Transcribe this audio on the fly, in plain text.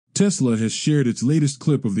Tesla has shared its latest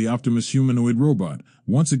clip of the Optimus humanoid robot,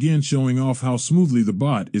 once again showing off how smoothly the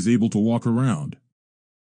bot is able to walk around.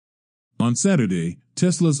 On Saturday,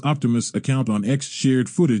 Tesla's Optimus account on X shared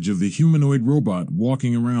footage of the humanoid robot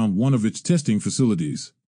walking around one of its testing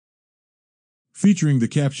facilities, featuring the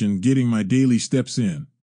caption, "Getting my daily steps in."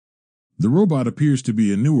 The robot appears to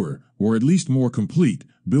be a newer, or at least more complete,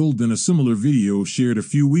 build than a similar video shared a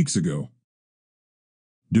few weeks ago,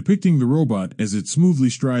 depicting the robot as it smoothly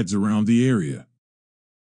strides around the area.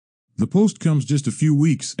 The post comes just a few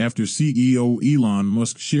weeks after CEO Elon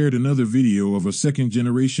Musk shared another video of a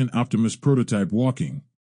second-generation Optimus prototype walking,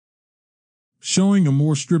 showing a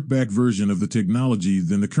more stripped-back version of the technology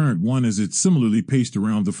than the current one as it's similarly paced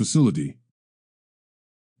around the facility.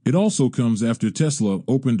 It also comes after Tesla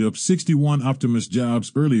opened up 61 Optimus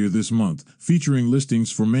jobs earlier this month, featuring listings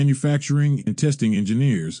for manufacturing and testing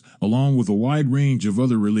engineers, along with a wide range of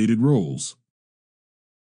other related roles.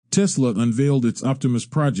 Tesla unveiled its Optimus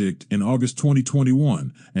project in August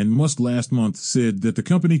 2021, and Musk last month said that the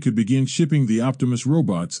company could begin shipping the Optimus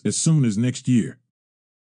robots as soon as next year.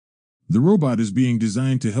 The robot is being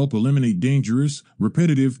designed to help eliminate dangerous,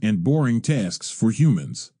 repetitive, and boring tasks for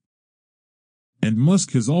humans. And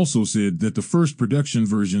Musk has also said that the first production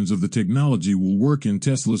versions of the technology will work in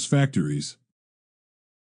Tesla's factories.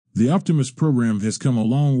 The Optimus program has come a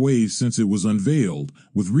long way since it was unveiled,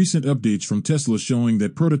 with recent updates from Tesla showing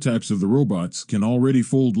that prototypes of the robots can already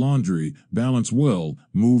fold laundry, balance well,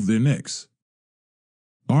 move their necks,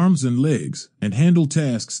 arms and legs, and handle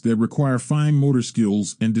tasks that require fine motor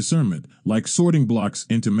skills and discernment, like sorting blocks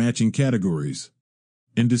into matching categories.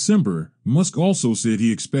 In December, Musk also said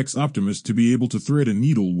he expects Optimus to be able to thread a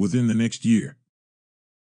needle within the next year.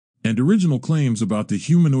 And original claims about the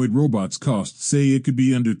humanoid robot's cost say it could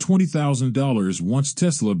be under $20,000 once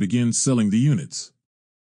Tesla begins selling the units.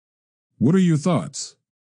 What are your thoughts?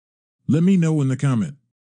 Let me know in the comment.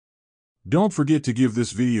 Don't forget to give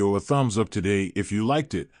this video a thumbs up today if you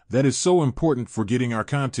liked it. That is so important for getting our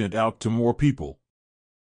content out to more people.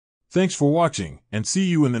 Thanks for watching, and see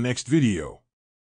you in the next video.